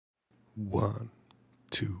1,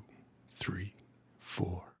 2, 3,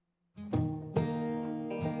 4.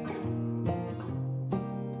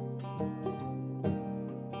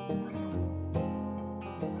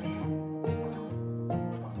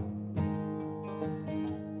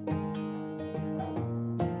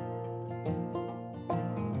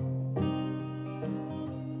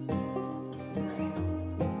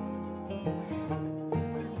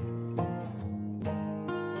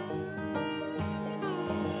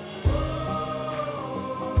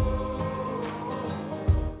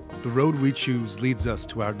 The road we choose leads us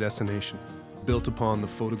to our destination, built upon the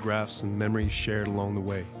photographs and memories shared along the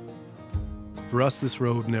way. For us, this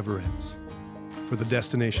road never ends, for the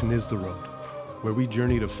destination is the road, where we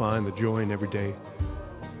journey to find the joy in every day,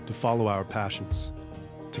 to follow our passions,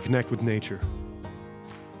 to connect with nature,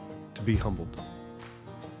 to be humbled.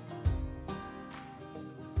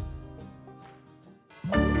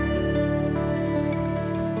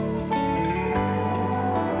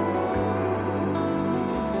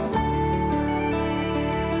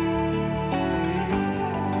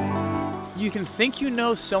 You can think you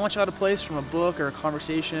know so much about a place from a book or a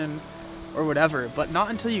conversation or whatever, but not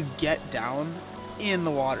until you get down in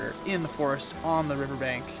the water, in the forest, on the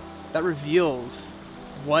riverbank, that reveals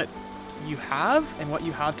what you have and what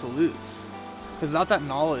you have to lose. Because without that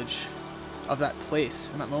knowledge of that place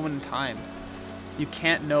and that moment in time, you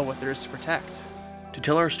can't know what there is to protect. To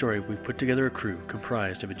tell our story, we've put together a crew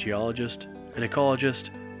comprised of a geologist, an ecologist,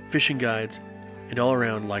 fishing guides, and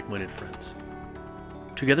all-around like-minded friends.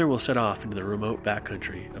 Together we'll set off into the remote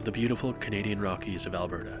backcountry of the beautiful Canadian Rockies of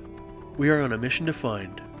Alberta. We are on a mission to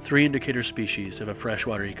find 3 indicator species of a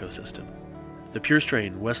freshwater ecosystem: the pure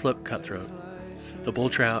strain Westlip cutthroat, the bull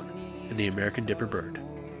trout, and the American dipper bird.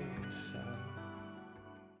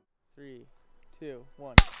 3, 2,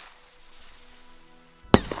 1.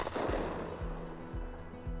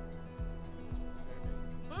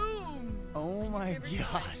 Boom! Oh my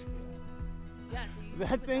god.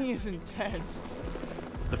 That thing is intense.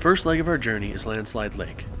 The first leg of our journey is Landslide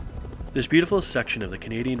Lake. This beautiful section of the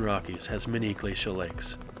Canadian Rockies has many glacial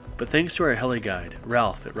lakes, but thanks to our heli guide,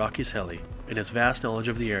 Ralph at Rockies Heli, and his vast knowledge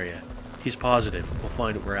of the area, he's positive we'll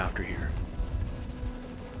find what we're after here.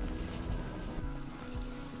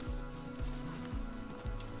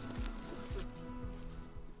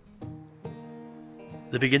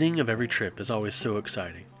 The beginning of every trip is always so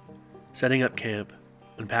exciting. Setting up camp,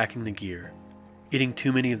 unpacking the gear, eating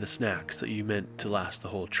too many of the snacks that you meant to last the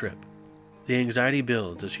whole trip. The anxiety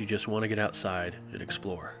builds as you just want to get outside and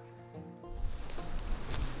explore.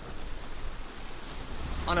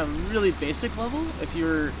 On a really basic level, if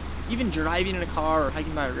you're even driving in a car or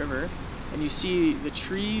hiking by a river and you see the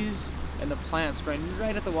trees and the plants growing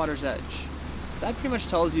right at the water's edge, that pretty much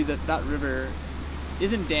tells you that that river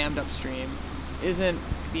isn't dammed upstream, isn't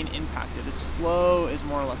being impacted. Its flow is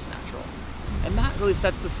more or less natural. And that really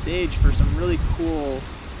sets the stage for some really cool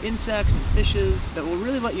insects and fishes that will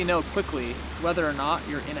really let you know quickly whether or not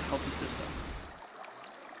you're in a healthy system.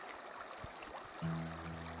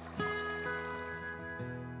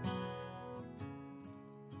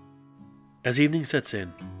 As evening sets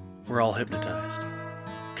in, we're all hypnotized,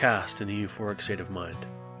 cast in a euphoric state of mind,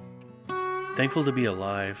 thankful to be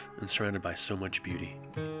alive and surrounded by so much beauty.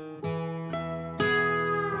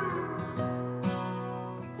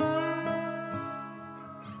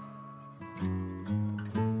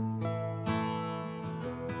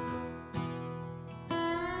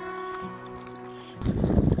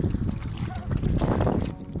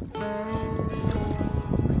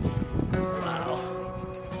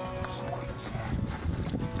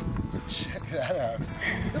 Check that out.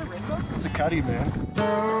 It's a cutty, man.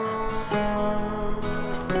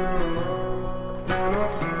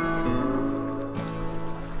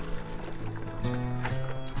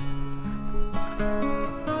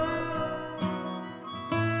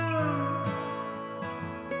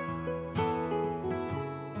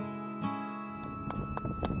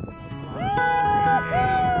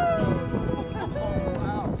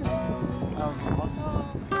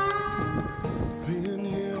 Been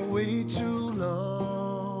here way too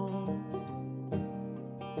long,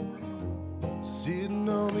 sitting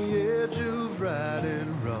on the edge of right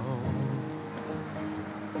and wrong.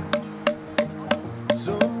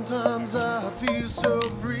 Sometimes I feel so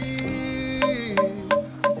free, but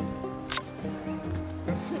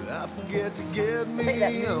I forget to get me I think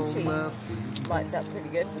that moon on my cheese feet. lights up pretty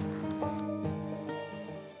good.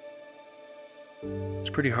 It's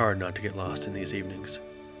pretty hard not to get lost in these evenings,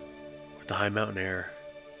 with the high mountain air,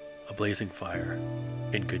 a blazing fire,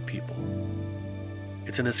 and good people.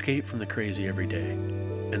 It's an escape from the crazy everyday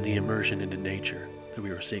and the immersion into nature that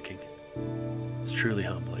we were seeking. It's truly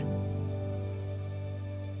humbling.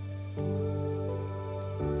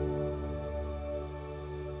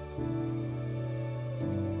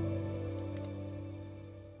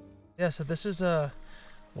 Yeah, so this is a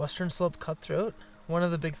western slope cutthroat. One of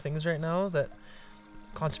the big things right now that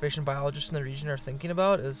conservation biologists in the region are thinking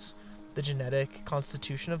about is the genetic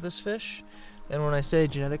constitution of this fish. And when I say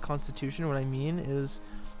genetic constitution, what I mean is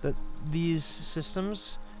that these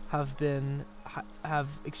systems have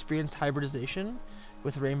experienced hybridization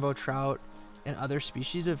with rainbow trout and other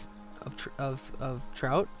species of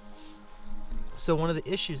trout. So one of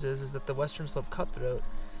the issues is that the western slope cutthroat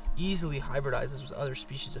easily hybridizes with other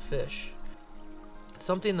species of fish.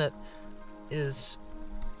 Something that is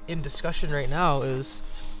in discussion right now is,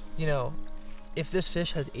 you know, if this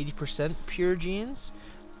fish has 80% pure genes,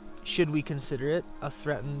 should we consider it a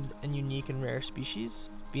threatened and unique and rare species,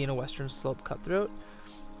 being a western slope cutthroat?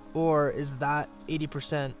 Or is that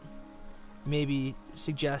 80% maybe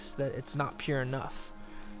suggests that it's not pure enough?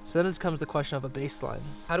 So then it comes the question of a baseline.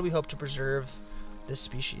 How do we hope to preserve this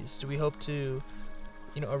species? Do we hope to,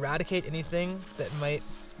 you know, eradicate anything that might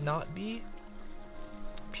not be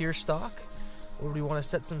pure stock? Or do we want to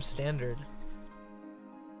set some standard?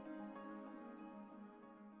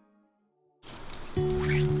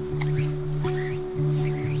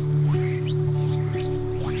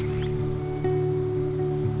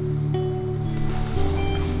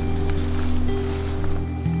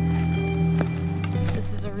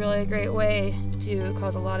 This is a really great way to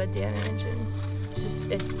cause a lot of damage, and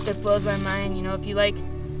it blows my mind. You know, if you like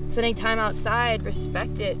spending time outside,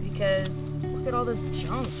 respect it, because look at all this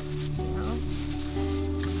junk, you know?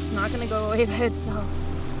 It's not gonna go away by itself.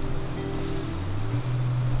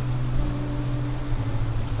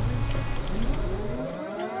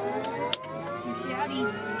 Too shabby. You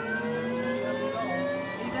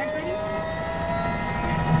guys ready?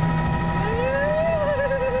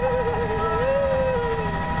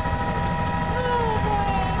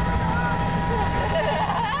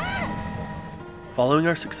 Following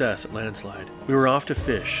our success at Landslide, we were off to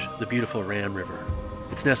fish the beautiful Ram River.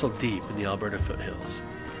 It's nestled deep in the Alberta foothills.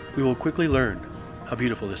 We will quickly learn how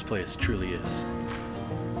beautiful this place truly is.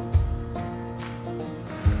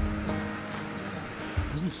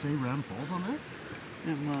 Doesn't it say Ram Falls on there?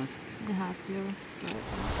 It must. It has to. But...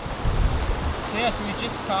 So yeah, so we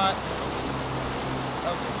just caught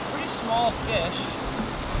a pretty small fish.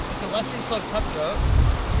 It's a western slope cutthroat.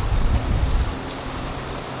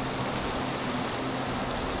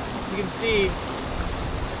 You can see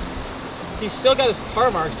he's still got his par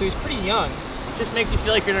mark, so he's pretty young. It just makes you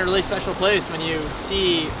feel like you're in a really special place when you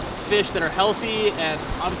see fish that are healthy and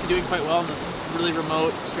obviously doing quite well in this really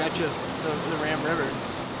remote stretch of the Ram River.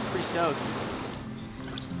 Pretty stoked.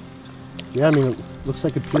 Yeah, I mean, it looks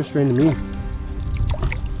like a pure strain to me.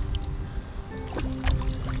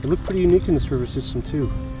 They look pretty unique in this river system too.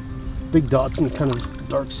 Big dots and kind of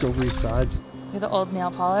dark silvery sides. Look at the old nail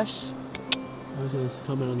polish. I was gonna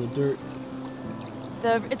comment on the dirt.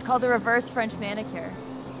 It's called the reverse French manicure.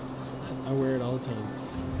 I wear it all the time.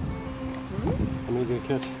 How many did I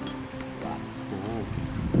catch? Lots.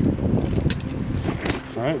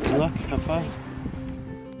 Alright, good luck. Have fun.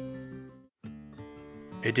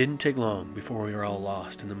 It didn't take long before we were all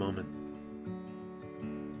lost in the moment.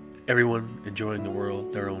 Everyone enjoying the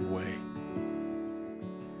world their own way.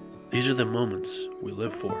 These are the moments we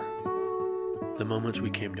live for, the moments we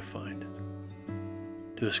came to find,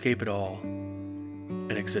 to escape it all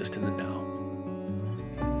and exist in the now.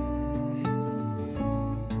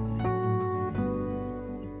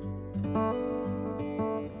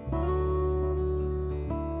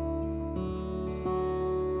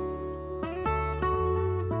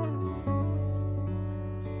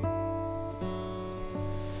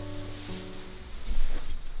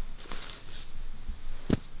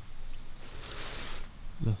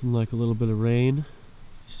 Nothing like a little bit of rain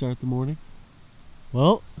to start the morning.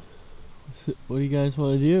 Well, what do you guys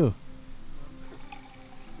want to do?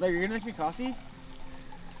 Meg, you're gonna make me coffee?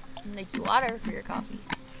 Make you water for your coffee.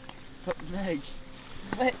 But Meg.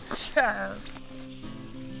 But Charles.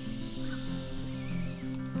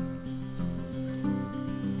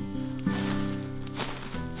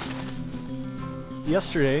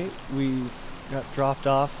 Yesterday we got dropped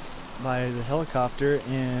off by the helicopter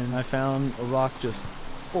and I found a rock just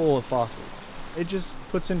full of fossils. It just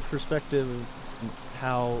puts in perspective of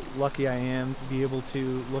how lucky I am to be able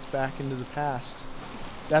to look back into the past.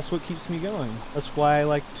 That's what keeps me going. That's why I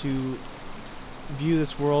like to view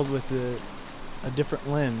this world with a different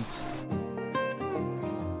lens.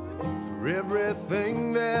 For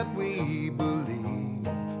everything that we believe.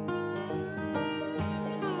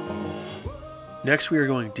 Next, we are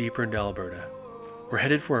going deeper into Alberta. We're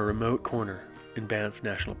headed for a remote corner in Banff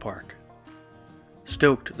National Park.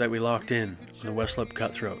 Stoked that we locked in on the West Slope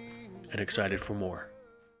Cutthroat and excited for more.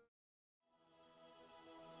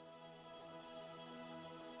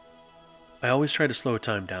 I always try to slow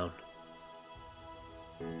time down,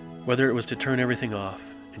 whether it was to turn everything off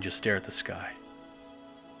and just stare at the sky,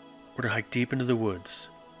 or to hike deep into the woods,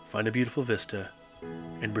 find a beautiful vista,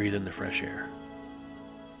 and breathe in the fresh air.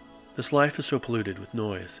 This life is so polluted with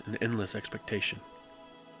noise and endless expectation.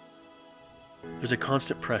 There's a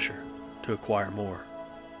constant pressure to acquire more.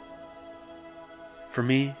 For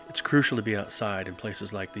me, it's crucial to be outside in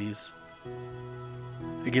places like these.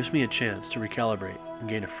 It gives me a chance to recalibrate and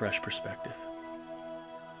gain a fresh perspective.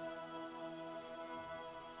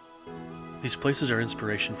 These places are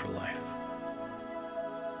inspiration for life.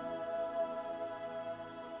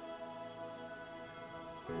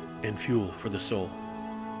 And fuel for the soul.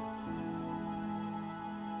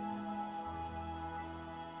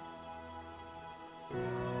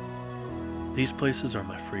 These places are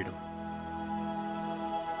my freedom.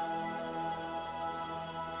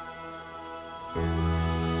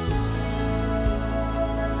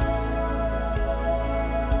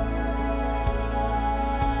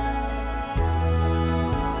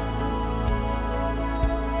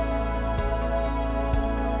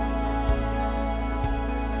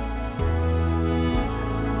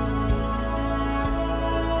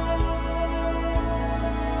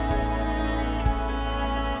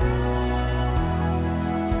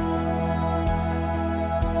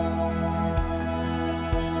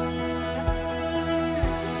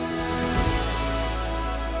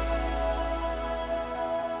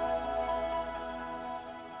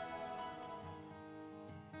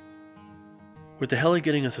 With the heli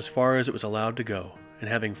getting us as far as it was allowed to go and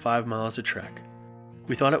having 5 miles to trek,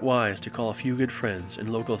 we thought it wise to call a few good friends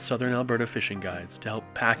and local southern Alberta fishing guides to help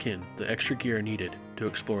pack in the extra gear needed to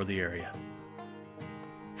explore the area.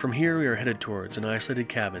 From here we are headed towards an isolated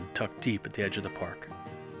cabin tucked deep at the edge of the park.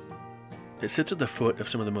 It sits at the foot of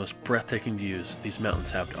some of the most breathtaking views these mountains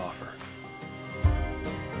have to offer.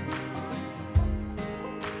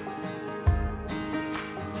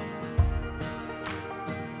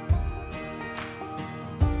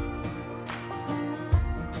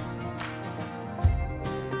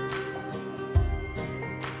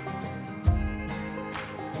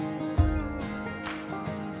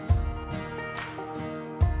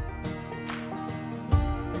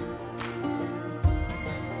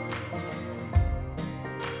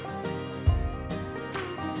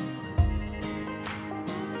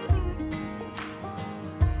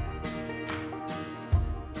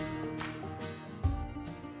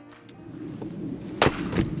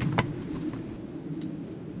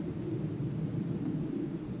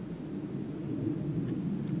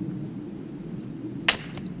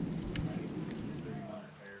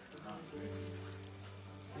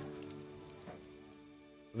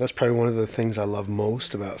 That's probably one of the things I love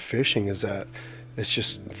most about fishing, is that it's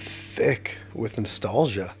just thick with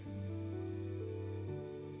nostalgia.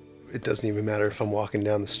 It doesn't even matter if I'm walking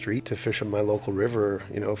down the street to fish on my local river,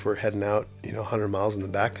 if we're heading out, 100 miles in the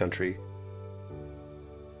backcountry.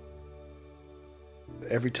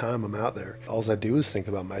 Every time I'm out there, all I do is think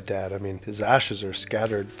about my dad. I mean, his ashes are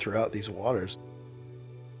scattered throughout these waters.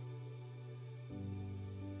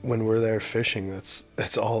 When we're there fishing,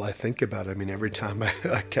 that's all I think about. I mean, every time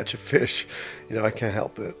I catch a fish, I can't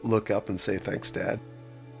help but look up and say, thanks, Dad.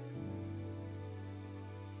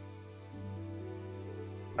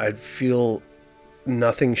 I'd feel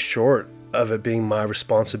nothing short of it being my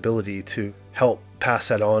responsibility to help pass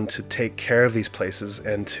that on, to take care of these places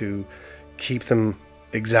and to keep them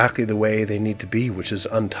exactly the way they need to be, which is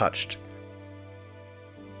untouched.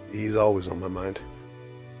 He's always on my mind.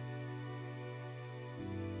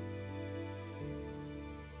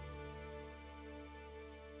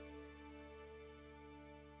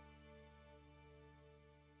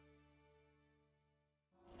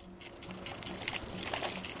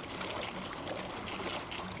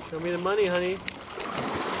 Show me the money, honey.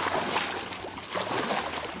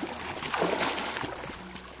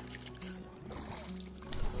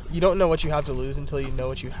 You don't know what you have to lose until you know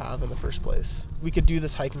what you have in the first place. We could do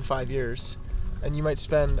this hike in 5 years, and you might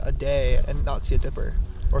spend a day and not see a dipper,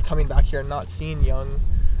 or coming back here and not seeing young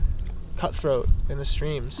cutthroat in the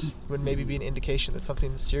streams would maybe be an indication that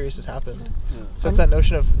something serious has happened. Yeah. So it's that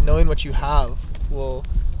notion of knowing what you have will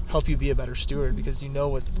help you be a better steward, because you know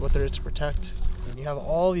what there is to protect. And you have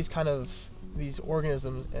all these these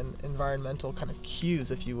organisms and environmental kind of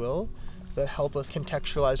cues, if you will, that help us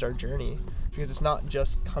contextualize our journey. Because it's not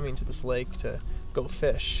just coming to this lake to go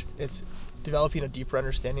fish. It's developing a deeper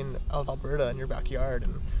understanding of Alberta and your backyard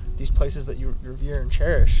and these places that you revere and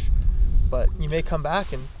cherish. But you may come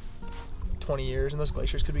back in 20 years and those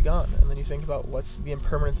glaciers could be gone. And then you think about what's the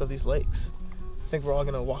impermanence of these lakes. I think we're all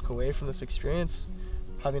gonna walk away from this experience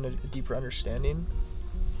having a deeper understanding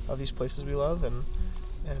of these places we love and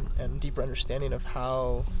deeper understanding of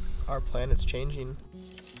how our planet's changing.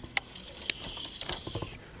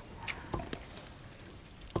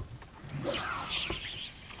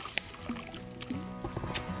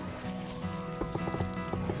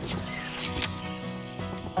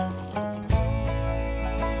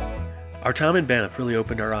 Our time in Banff really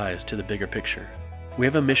opened our eyes to the bigger picture. We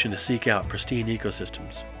have a mission to seek out pristine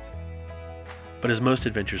ecosystems. But as most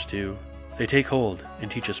adventures do, they take hold and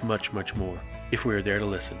teach us much, much more if we are there to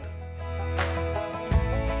listen.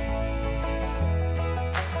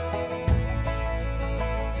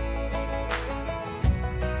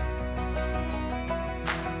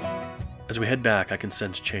 As we head back, I can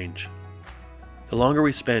sense change. The longer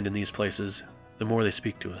we spend in these places, the more they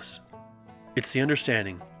speak to us. It's the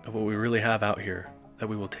understanding of what we really have out here that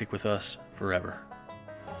we will take with us forever.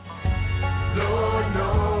 Lord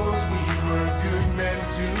knows we were good men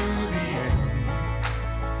to the end.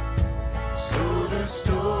 So the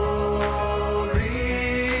story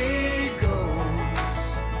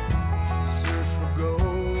goes. Search for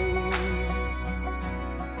gold.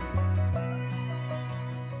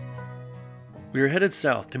 We are headed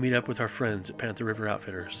south to meet up with our friends at Panther River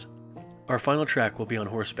Outfitters. Our final track will be on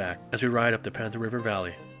horseback as we ride up the Panther River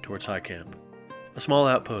Valley towards High Camp, a small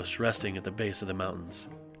outpost resting at the base of the mountains.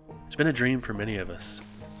 It's been a dream for many of us,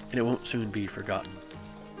 and it won't soon be forgotten.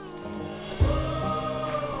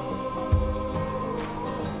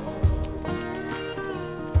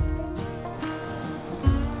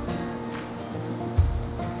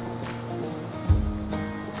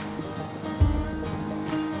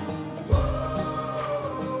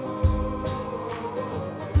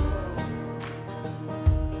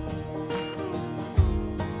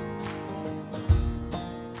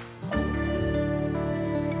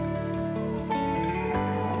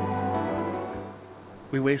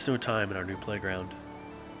 We waste no time in our new playground.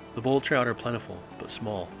 The bull trout are plentiful, but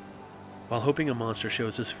small. While hoping a monster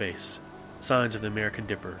shows his face, signs of the American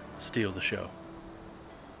Dipper steal the show.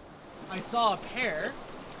 I saw a pair,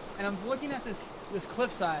 and I'm looking at this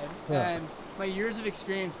cliffside, and my years of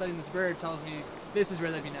experience studying this bird tells me this is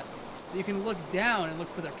where they'd be nesting. You can look down and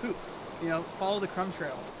look for their poop, follow the crumb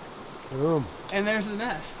trail. Boom. And there's the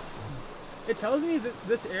nest. It tells me that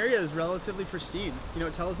this area is relatively pristine.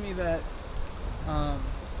 It tells me that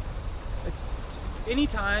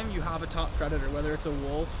anytime you have a top predator, whether it's a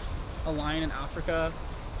wolf, a lion in Africa,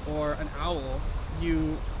 or an owl,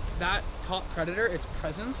 that top predator, its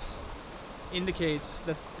presence indicates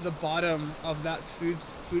that the bottom of that food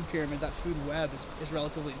pyramid, that food web is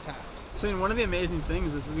relatively intact. So one of the amazing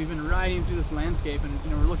things is that we've been riding through this landscape and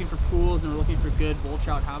we're looking for pools and we're looking for good bull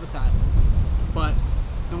trout habitat. But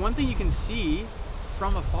the one thing you can see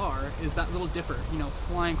from afar is that little dipper,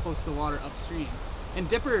 flying close to the water upstream. And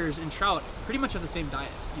dippers and trout pretty much have the same diet,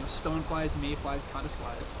 stoneflies, mayflies,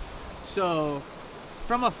 caddisflies. So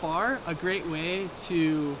from afar, a great way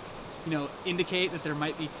to, indicate that there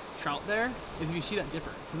might be trout there is if you see that dipper.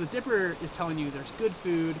 Because the dipper is telling you there's good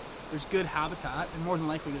food, there's good habitat, and more than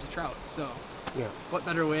likely there's a trout. So what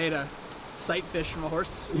better way to sight fish from a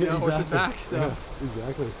horse, horse's back. So. Yes,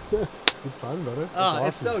 exactly. Good fun, brother. Oh, awesome.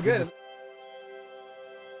 It's so good.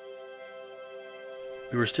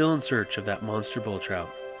 We were still in search of that monster bull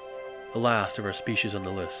trout, the last of our species on the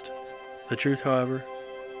list. The truth, however,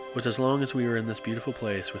 was as long as we were in this beautiful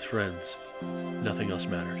place with friends, nothing else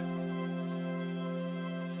mattered.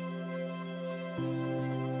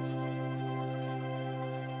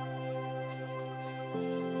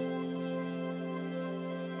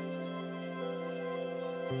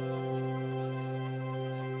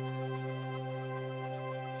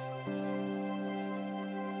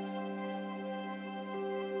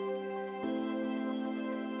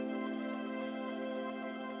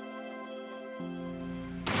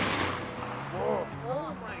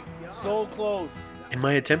 So close. In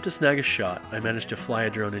my attempt to snag a shot, I managed to fly a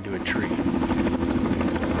drone into a tree.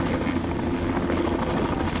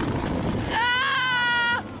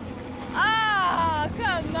 Ah! Ah!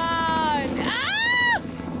 Come on! Ah!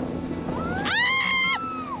 Ah!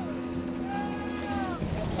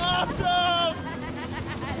 Awesome!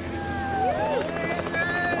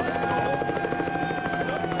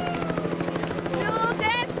 Do a little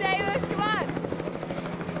dance, Davis, come on!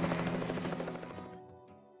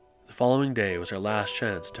 The following day was our last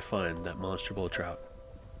chance to find that monster bull trout,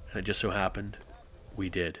 and it just so happened we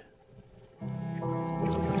did.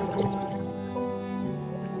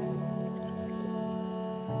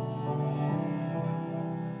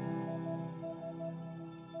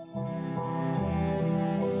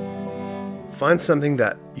 Find something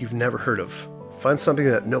that you've never heard of. Find something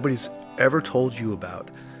that nobody's ever told you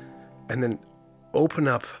about. And then open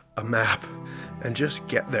up a map and just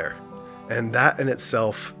get there. And that in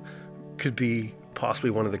itself could be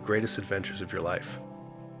possibly one of the greatest adventures of your life.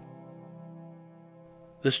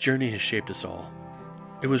 This journey has shaped us all.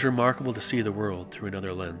 It was remarkable to see the world through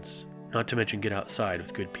another lens, not to mention get outside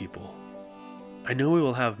with good people. I know we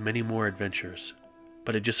will have many more adventures,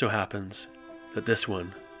 but it just so happens that this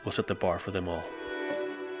one will set the bar for them all.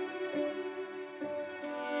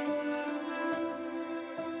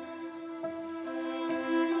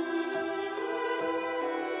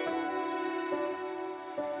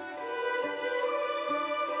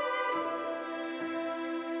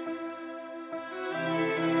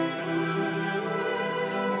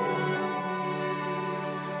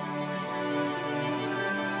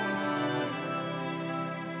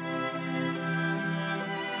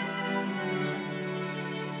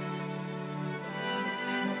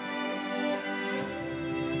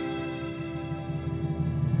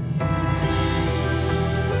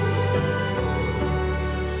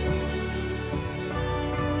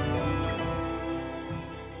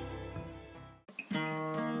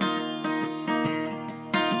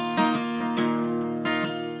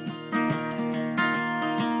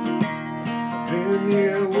 Been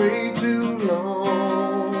here way too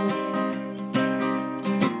long,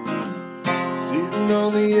 sitting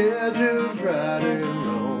on the edge of right and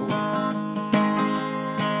wrong.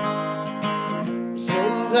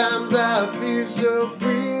 Sometimes I feel so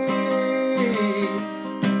free,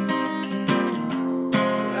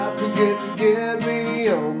 but I forget to get me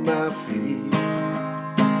on my feet.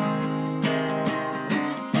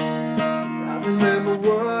 I remember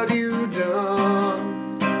what you done,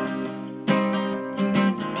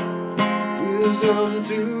 wisdom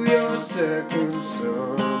to your second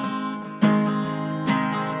son.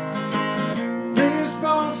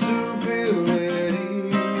 Responsibility,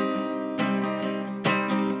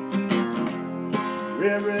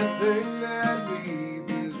 everything that we